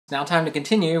Now time to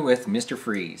continue with Mr.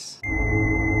 Freeze.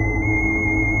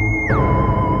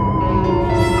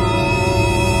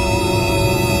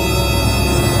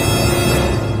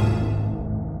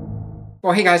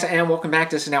 Well, hey guys, and welcome back.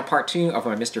 This is now part 2 of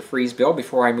my Mr. Freeze build.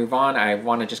 Before I move on, I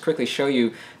want to just quickly show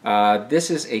you,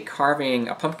 this is a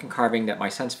pumpkin carving that my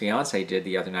son's fiance did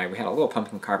the other night. We had a little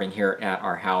pumpkin carving here at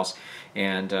our house,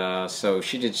 and so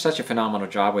she did such a phenomenal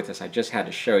job with this, I just had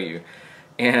to show you.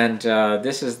 And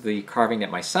this is the carving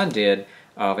that my son did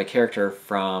of a character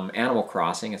from Animal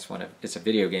Crossing. It's a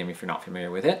video game if you're not familiar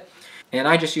with it. And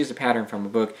I just used a pattern from a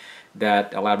book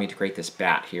that allowed me to create this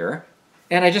bat here.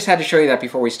 And I just had to show you that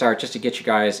before we start, just to get you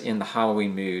guys in the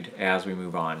Halloween mood as we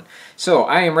move on. So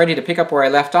I am ready to pick up where I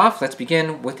left off. Let's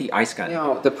begin with the ice gun.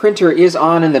 Now, the printer is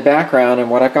on in the background,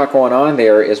 and what I've got going on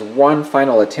there is one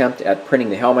final attempt at printing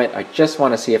the helmet. I just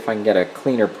want to see if I can get a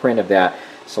cleaner print of that,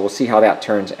 so we'll see how that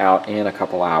turns out in a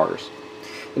couple hours.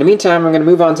 In the meantime, I'm going to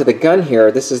move on to the gun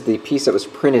here. This is the piece that was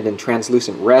printed in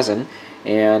translucent resin,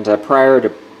 and prior to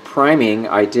priming,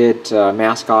 I did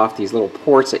mask off these little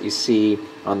ports that you see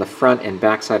on the front and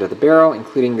back side of the barrel,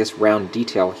 including this round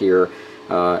detail here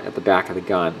at the back of the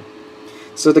gun.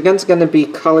 So the gun's going to be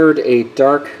colored a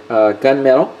dark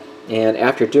gunmetal, and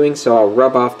after doing so, I'll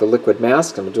rub off the liquid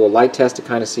mask. I'm going to do a light test to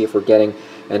kind of see if we're getting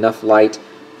enough light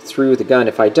through the gun.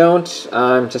 If I don't,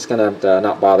 I'm just going to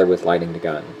not bother with lighting the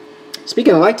gun.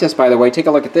 Speaking of light test, by the way, take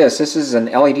a look at this. This is an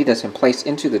LED that's been placed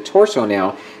into the torso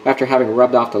now after having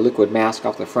rubbed off the liquid mask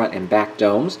off the front and back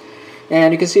domes.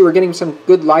 And you can see we're getting some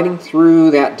good lighting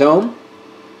through that dome.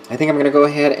 I think I'm going to go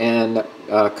ahead and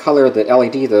color the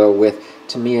LED, though, with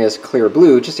Tamiya's clear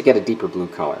blue, just to get a deeper blue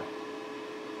color.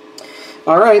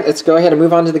 Alright, let's go ahead and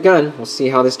move on to the gun. We'll see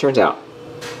how this turns out.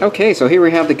 Okay, so here we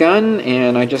have the gun,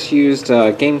 and I just used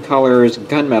Game Colors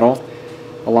gunmetal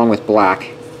along with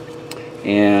black.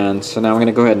 And so now I'm going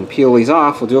to go ahead and peel these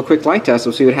off. We'll do a quick light test.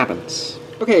 We'll see what happens.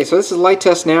 Okay, so this is a light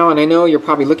test now, and I know you're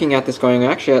probably looking at this going,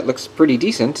 actually, it looks pretty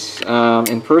decent.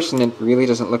 In person, it really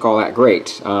doesn't look all that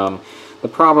great. The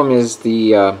problem is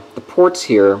the ports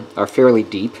here are fairly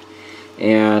deep,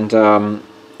 and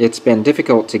it's been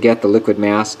difficult to get the liquid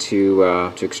mask to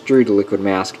extrude the liquid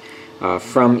mask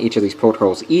from each of these port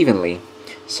holes evenly.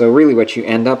 So really what you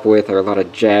end up with are a lot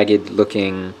of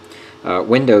jagged-looking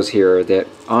windows here that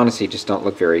honestly just don't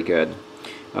look very good.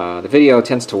 The video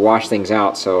tends to wash things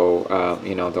out, so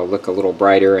you know, they'll look a little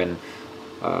brighter and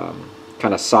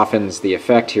kind of softens the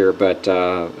effect here, but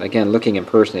again, looking in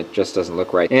person, it just doesn't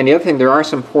look right. And the other thing, there are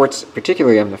some ports,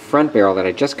 particularly on the front barrel, that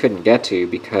I just couldn't get to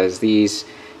because these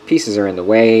pieces are in the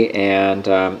way, and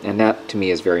that to me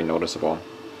is very noticeable.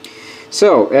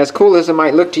 So, as cool as it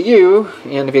might look to you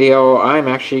in the video, I'm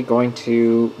actually going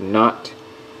to not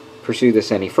pursue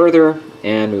this any further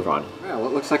and move on. Well,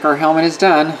 it looks like our helmet is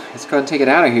done. Let's go ahead and take it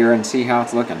out of here and see how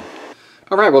it's looking.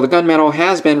 Alright, well, the gunmetal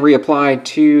has been reapplied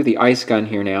to the ice gun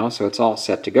here now, so it's all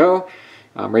set to go.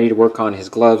 I'm ready to work on his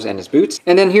gloves and his boots.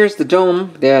 And then here's the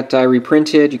dome that I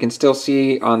reprinted. You can still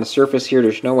see on the surface here,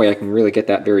 there's no way I can really get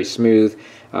that very smooth.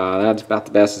 That's about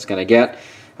the best it's going to get.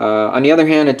 On the other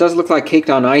hand, it does look like caked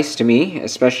on ice to me,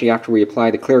 especially after we apply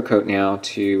the clear coat now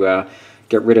to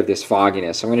get rid of this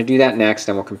fogginess. So I'm going to do that next,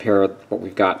 and we'll compare what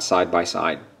we've got side by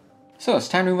side. So it's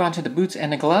time to move on to the boots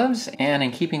and the gloves, and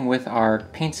in keeping with our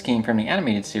paint scheme from the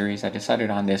animated series, I decided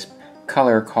on this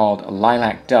color called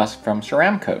Lilac Dust from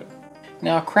Ceramcoat.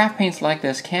 Now, craft paints like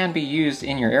this can be used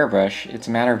in your airbrush. It's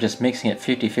a matter of just mixing it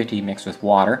 50-50 mixed with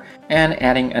water and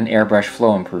adding an airbrush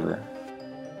flow improver.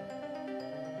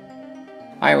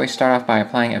 I always start off by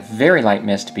applying a very light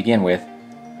mist to begin with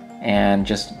and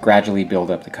just gradually build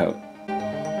up the coat.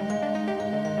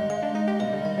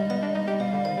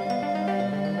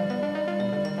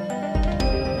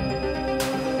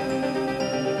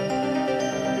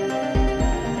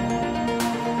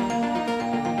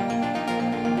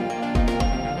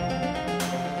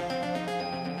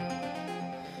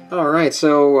 Alright,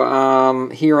 so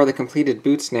here are the completed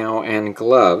boots now and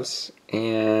gloves,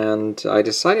 and I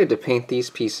decided to paint these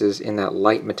pieces in that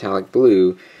light metallic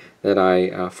blue that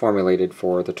I formulated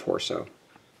for the torso.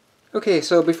 Okay,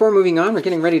 so before moving on, we're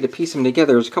getting ready to piece them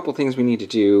together. There's a couple things we need to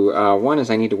do. One is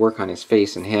I need to work on his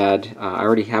face and head. I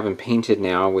already have him painted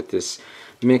now with this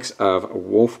mix of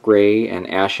wolf gray and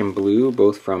ashen blue,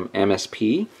 both from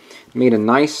MSP. Made a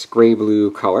nice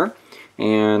gray-blue color.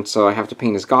 And so I have to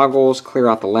paint his goggles, clear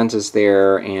out the lenses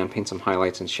there, and paint some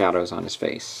highlights and shadows on his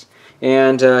face.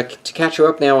 And to catch you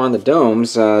up now on the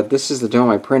domes, this is the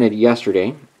dome I printed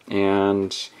yesterday,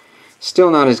 and still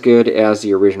not as good as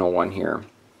the original one here.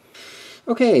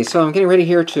 Okay, so I'm getting ready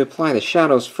here to apply the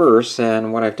shadows first,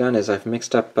 and what I've done is I've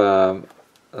mixed up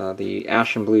the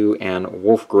Ashen Blue and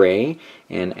Wolf Gray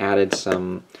and added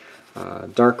some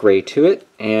dark gray to it.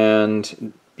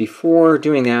 And before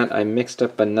doing that, I mixed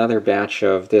up another batch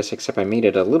of this, except I made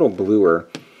it a little bluer.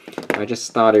 I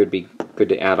just thought it would be good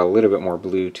to add a little bit more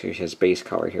blue to his base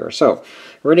color here. So,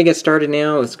 we're ready to get started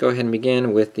now. Let's go ahead and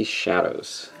begin with the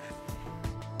shadows.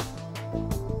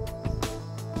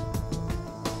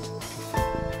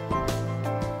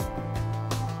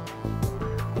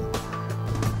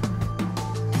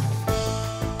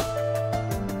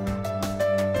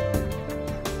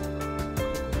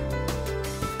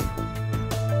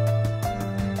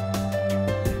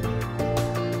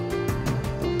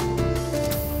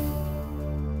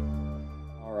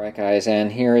 Alright guys,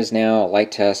 and here is now a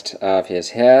light test of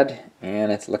his head,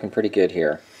 and it's looking pretty good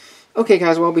here. Okay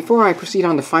guys, well before I proceed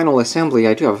on the final assembly,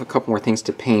 I do have a couple more things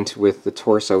to paint with the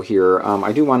torso here.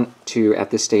 I do want to,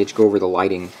 at this stage, go over the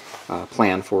lighting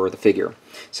plan for the figure.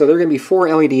 So there are going to be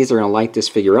 4 LEDs that are going to light this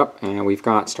figure up, and we've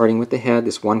got, starting with the head,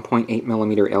 this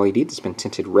 1.8mm LED that's been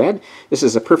tinted red. This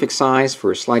is a perfect size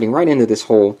for sliding right into this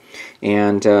hole,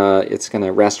 and it's going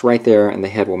to rest right there, and the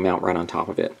head will mount right on top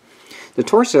of it. The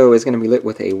torso is going to be lit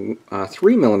with a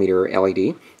 3mm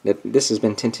LED. This has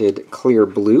been tinted clear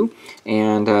blue,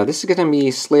 and this is going to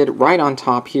be slid right on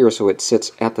top here, so it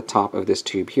sits at the top of this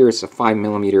tube here. It's a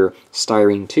 5mm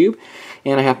styrene tube,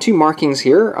 and I have 2 markings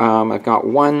here. I've got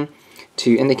one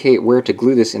to indicate where to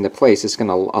glue this into place. It's going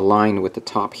to align with the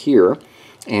top here,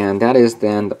 and that is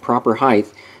then the proper height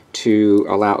to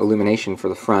allow illumination for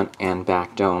the front and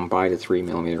back dome by the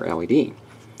 3mm LED.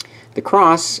 The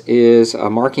cross is a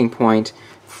marking point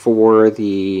for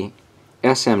the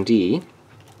SMD.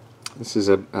 This is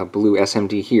a blue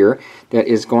SMD here that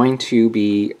is going to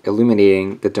be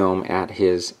illuminating the dome at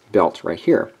his belt right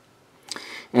here.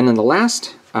 And then the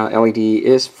last LED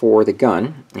is for the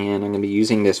gun, and I'm going to be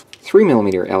using this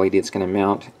 3mm LED that's going to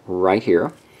mount right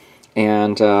here.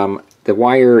 And the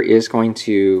wire is going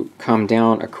to come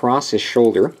down across his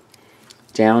shoulder,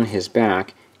 down his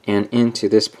back, and into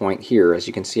this point here. As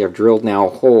you can see, I've drilled now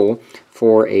a hole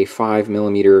for a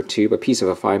 5mm tube, a piece of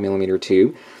a 5mm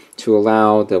tube, to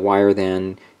allow the wire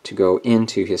then to go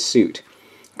into his suit.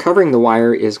 Covering the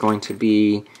wire is going to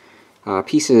be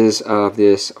pieces of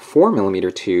this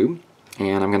 4mm tube,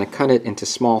 and I'm going to cut it into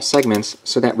small segments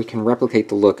so that we can replicate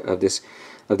the look of these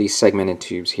segmented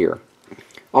tubes here.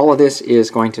 All of this is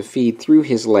going to feed through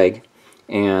his leg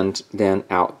and then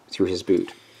out through his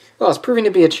boot. Well, it's proving to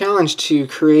be a challenge to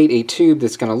create a tube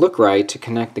that's going to look right to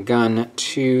connect the gun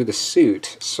to the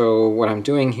suit. So what I'm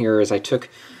doing here is I took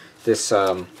this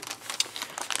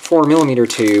 4mm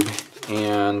tube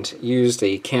and used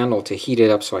a candle to heat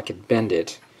it up so I could bend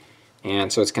it.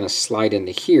 And so it's going to slide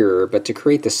into here. But to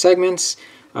create the segments,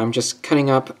 I'm just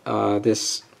cutting up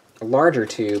this larger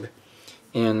tube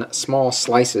in small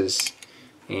slices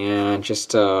and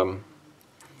just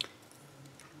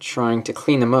trying to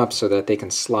clean them up so that they can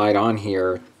slide on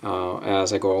here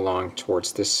as I go along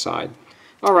towards this side.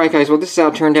 Alright guys, well this is how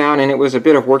it turned out, and it was a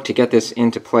bit of work to get this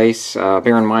into place.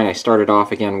 Bear in mind I started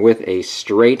off again with a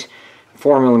straight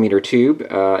 4mm tube,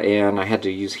 and I had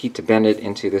to use heat to bend it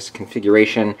into this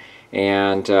configuration,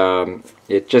 and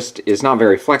it just is not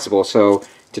very flexible, so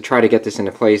to try to get this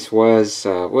into place was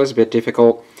a bit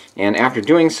difficult. And after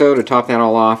doing so, to top that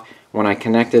all off, when I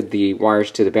connected the wires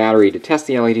to the battery to test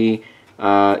the LED,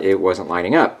 it wasn't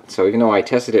lighting up. So even though I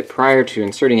tested it prior to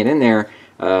inserting it in there,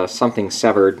 something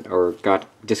severed or got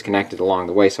disconnected along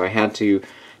the way. So I had to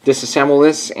disassemble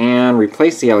this and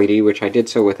replace the LED, which I did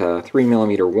so with a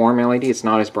 3mm warm LED. It's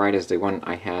not as bright as the one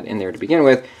I had in there to begin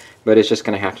with, but it's just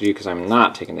going to have to do because I'm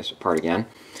not taking this apart again.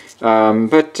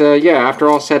 Yeah, after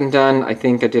all said and done, I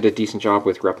think I did a decent job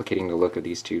with replicating the look of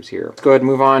these tubes here. Let's go ahead and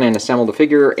move on and assemble the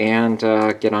figure and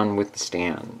get on with the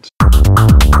stand.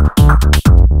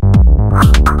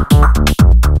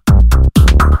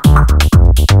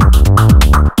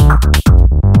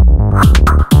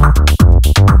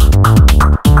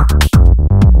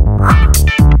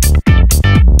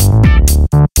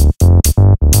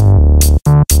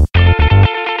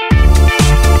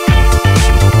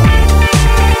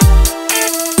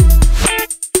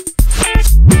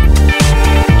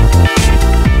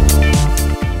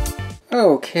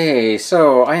 Okay,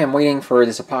 so I am waiting for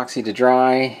this epoxy to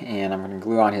dry, and I'm going to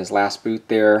glue on his last boot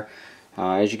there.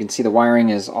 As you can see, the wiring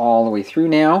is all the way through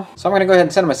now. So I'm going to go ahead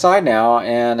and set him aside now,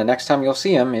 and the next time you'll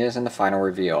see him is in the final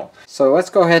reveal. So let's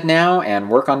go ahead now and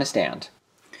work on the stand.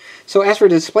 So as for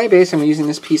the display base, I'm using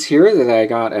this piece here that I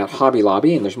got at Hobby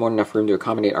Lobby, and there's more than enough room to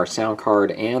accommodate our sound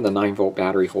card and the 9-volt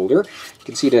battery holder. You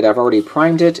can see that I've already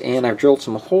primed it, and I've drilled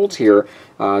some holes here.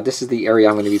 This is the area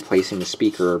I'm going to be placing the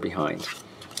speaker behind.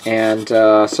 And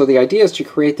so the idea is to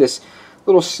create this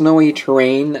little snowy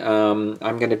terrain.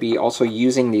 I'm going to be also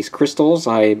using these crystals.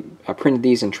 I printed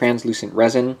these in translucent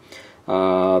resin.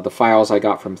 The files I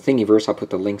got from Thingiverse, I'll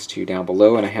put the links to down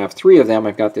below, and I have 3 of them.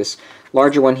 I've got this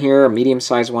larger one here, a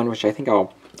medium-sized one, which I think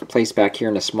I'll place back here,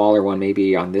 and a smaller one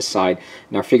maybe on this side,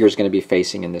 and our figure is going to be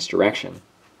facing in this direction.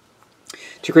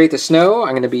 To create the snow,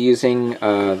 I'm going to be using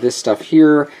this stuff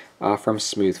here from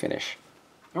Smooth Finish.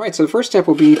 Alright, so the first step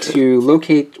will be to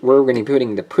locate where we're going to be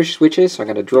putting the push switches. So I'm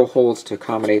going to drill holes to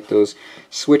accommodate those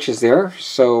switches there.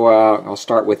 So I'll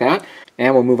start with that,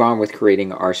 and we'll move on with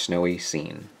creating our snowy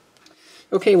scene.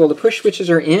 Okay, well the push switches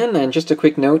are in, and just a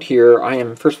quick note here, I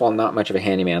am, first of all, not much of a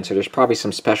handyman, so there's probably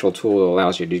some special tool that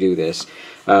allows you to do this.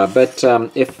 But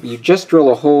if you just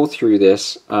drill a hole through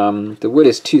this, the wood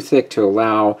is too thick to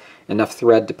allow enough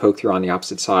thread to poke through on the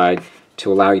opposite side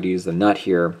to allow you to use the nut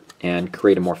here and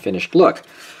create a more finished look.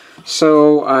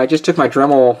 So I just took my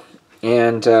Dremel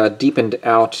and deepened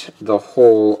out the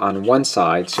hole on one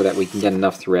side so that we can get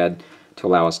enough thread to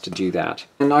allow us to do that.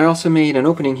 And I also made an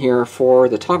opening here for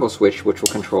the toggle switch, which will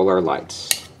control our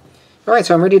lights. Alright,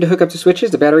 so I'm ready to hook up the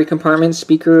switches, the battery compartment,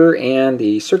 speaker, and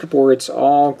the circuit boards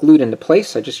all glued into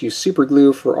place. I just used super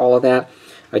glue for all of that.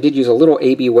 I did use a little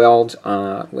AB weld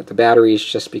with the batteries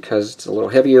just because it's a little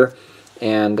heavier,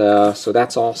 and so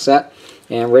that's all set.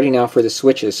 And ready now for the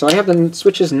switches. So I have the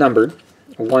switches numbered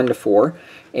 1 to 4,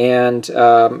 and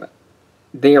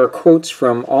they are quotes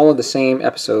from all of the same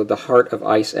episode, the Heart of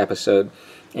Ice episode.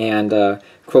 And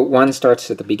quote 1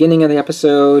 starts at the beginning of the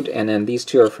episode, and then these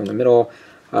 2 are from the middle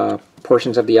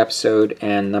portions of the episode,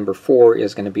 and number 4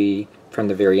 is going to be from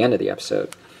the very end of the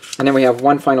episode. And then we have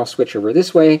one final switch over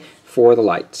this way for the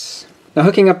lights. Now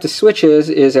hooking up the switches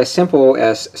is as simple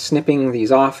as snipping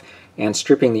these off and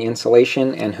stripping the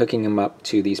insulation and hooking them up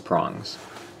to these prongs.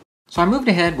 So I moved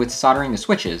ahead with soldering the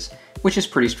switches, which is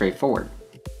pretty straightforward.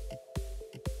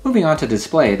 Moving on to the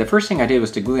display, the first thing I did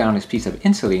was to glue down this piece of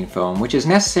insulating foam, which is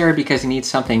necessary because he needs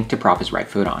something to prop his right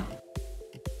foot on.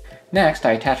 Next,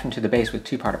 I attached him to the base with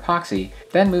 2-part epoxy,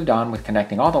 then moved on with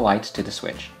connecting all the lights to the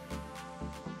switch.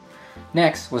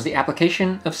 Next was the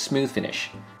application of Smooth Finish.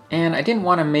 And I didn't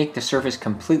want to make the surface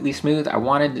completely smooth. I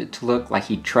wanted it to look like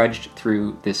he trudged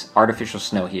through this artificial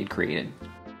snow he had created.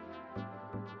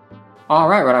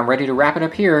 Alright, well, I'm ready to wrap it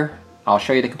up here. I'll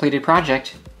show you the completed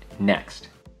project next.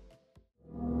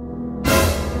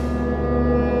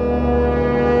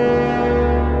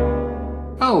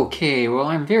 Okay, well,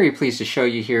 I'm very pleased to show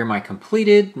you here my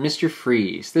completed Mr.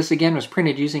 Freeze. This again was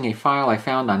printed using a file I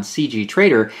found on CG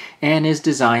Trader and is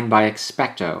designed by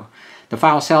Expecto. The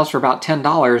file sells for about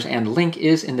 $10, and the link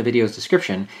is in the video's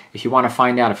description. If you want to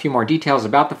find out a few more details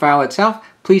about the file itself,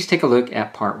 please take a look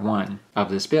at part 1 of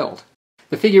this build.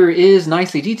 The figure is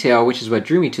nicely detailed, which is what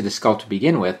drew me to the sculpt to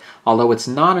begin with. Although it's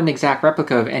not an exact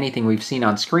replica of anything we've seen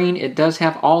on screen, it does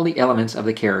have all the elements of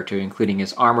the character, including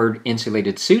his armored,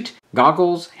 insulated suit,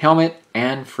 goggles, helmet,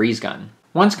 and freeze gun.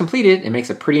 Once completed, it makes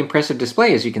a pretty impressive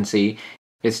display, as you can see.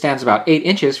 It stands about 8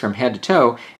 inches from head to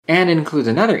toe, and it includes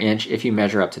another inch if you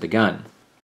measure up to the gun.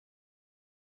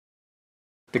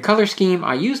 The color scheme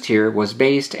I used here was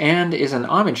based and is an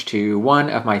homage to one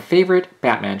of my favorite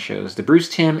Batman shows, the Bruce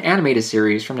Timm animated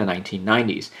series from the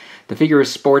 1990s. The figure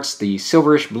sports the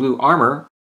silverish blue armor,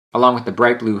 along with the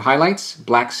bright blue highlights,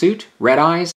 black suit, red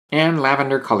eyes, and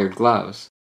lavender-colored gloves.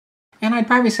 And I'd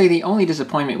probably say the only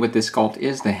disappointment with this sculpt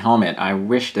is the helmet. I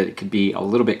wish that it could be a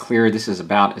little bit clearer. This is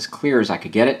about as clear as I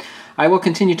could get it. I will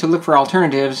continue to look for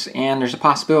alternatives, and there's a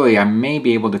possibility I may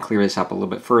be able to clear this up a little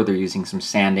bit further using some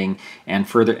sanding and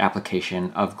further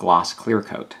application of gloss clear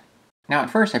coat. Now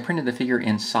at first I printed the figure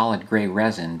in solid gray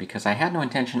resin because I had no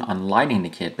intention on lighting the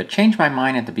kit, but changed my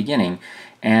mind at the beginning,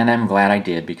 and I'm glad I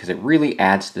did because it really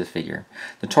adds to the figure.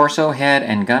 The torso, head,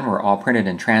 and gun were all printed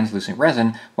in translucent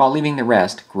resin while leaving the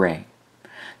rest gray.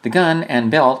 The gun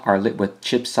and belt are lit with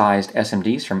chip-sized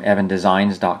SMDs from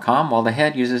evandesigns.com, while the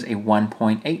head uses a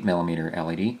 1.8mm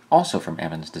LED, also from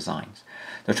Evans Designs.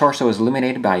 The torso is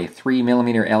illuminated by a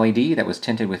 3mm LED that was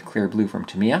tinted with clear blue from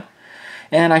Tamiya.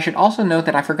 And I should also note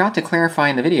that I forgot to clarify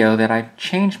in the video that I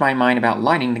changed my mind about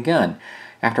lighting the gun.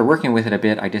 After working with it a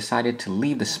bit, I decided to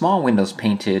leave the small windows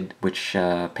painted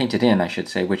in,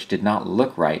 which did not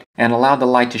look right, and allowed the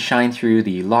light to shine through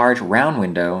the large round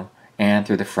window and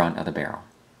through the front of the barrel.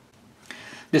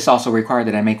 This also required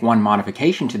that I make one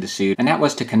modification to the suit, and that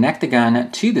was to connect the gun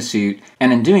to the suit,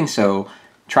 and in doing so,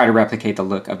 try to replicate the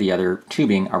look of the other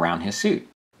tubing around his suit.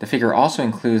 The figure also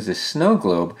includes this snow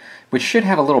globe, which should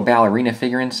have a little ballerina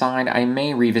figure inside. I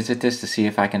may revisit this to see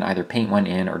if I can either paint one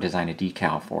in or design a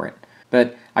decal for it.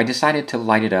 But I decided to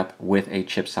light it up with a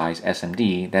chip-size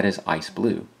SMD that is ice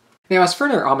blue. Now, as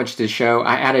further homage to the show,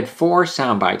 I added 4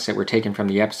 sound bites that were taken from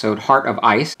the episode Heart of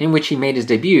Ice, in which he made his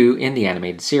debut in the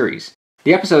animated series.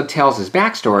 The episode tells his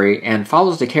backstory and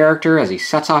follows the character as he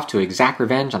sets off to exact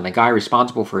revenge on the guy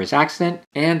responsible for his accident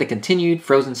and the continued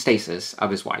frozen stasis of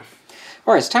his wife.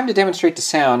 Alright, it's time to demonstrate the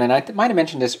sound, and I might have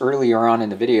mentioned this earlier on in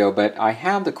the video, but I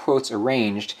have the quotes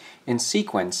arranged in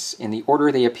sequence in the order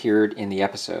they appeared in the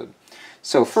episode.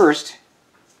 So first,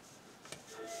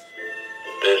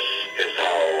 "This is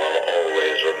how I'll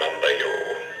always remember you,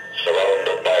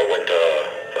 surrounded by winter,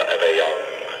 forever young,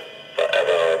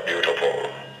 forever beautiful.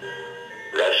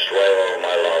 Rest well,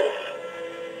 my love.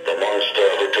 The monster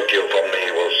who took you from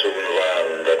me will soon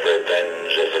learn that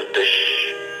revenge is a dish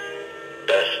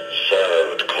best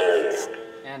served cold."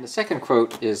 And the second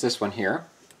quote is this one here.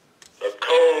 "The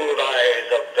cold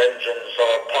eyes of vengeance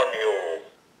are upon you.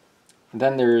 And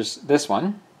then there's this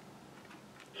one.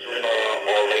 Sooner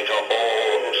or later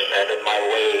all who stand in my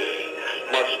way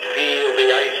must feel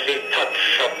the icy touch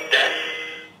of death."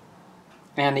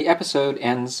 And the episode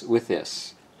ends with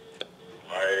this.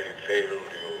 "I failed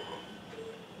you.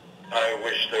 I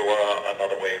wish there were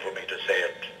another way for me to say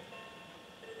it.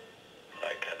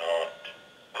 I cannot.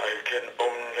 I can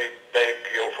only beg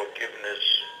your forgiveness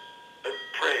and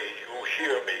pray you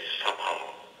hear me somehow.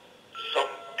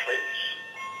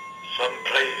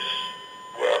 Someplace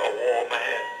where a warm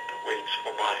hand waits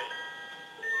for mine."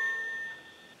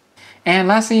 And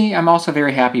lastly, I'm also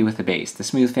very happy with the bass. The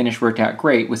smooth finish worked out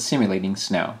great with simulating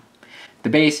snow. The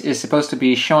bass is supposed to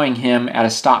be showing him at a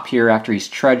stop here after he's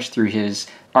trudged through his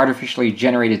artificially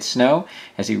generated snow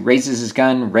as he raises his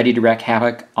gun ready to wreak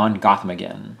havoc on Gotham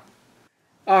again.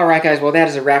 Alright guys, well that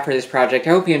is a wrap for this project.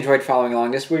 I hope you enjoyed following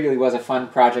along. This really was a fun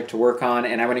project to work on,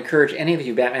 and I would encourage any of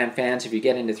you Batman fans, if you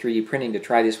get into 3D printing, to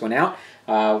try this one out.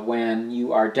 When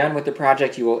you are done with the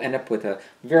project, you will end up with a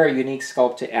very unique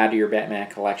sculpt to add to your Batman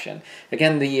collection.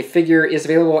 Again, the figure is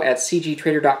available at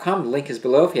cgtrader.com. The link is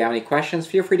below. If you have any questions,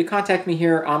 feel free to contact me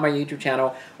here on my YouTube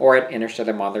channel or at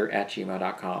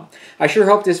interstellarmodeler@gmail.com. I sure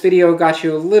hope this video got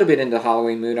you a little bit into the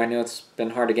Halloween mood. I know it's been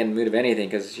hard to get in the mood of anything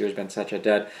because this year's been such a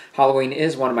dud. Halloween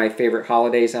is one of my favorite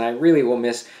holidays, and I really will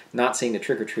miss not seeing the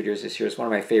trick-or-treaters this year. It's one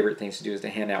of my favorite things to do is to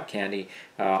hand out candy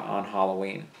on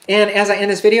Halloween. And as I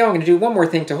end this video, I'm going to do one more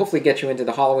thing to hopefully get you into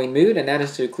the Halloween mood, and that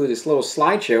is to include this little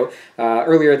slideshow.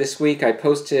 Earlier this week, I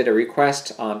posted a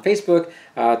request on Facebook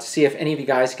to see if any of you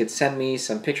guys could send me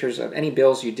some pictures of any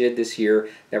builds you did this year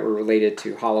that were related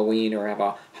to Halloween or have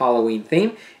a Halloween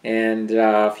theme. And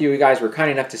a few of you guys were kind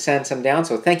enough to send some down,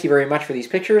 so thank you very much for these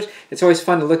pictures. It's always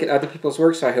fun to look at other people's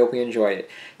work, so I hope you enjoyed it.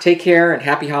 Take care and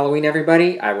happy Halloween,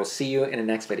 everybody. I will see you in the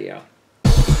next video.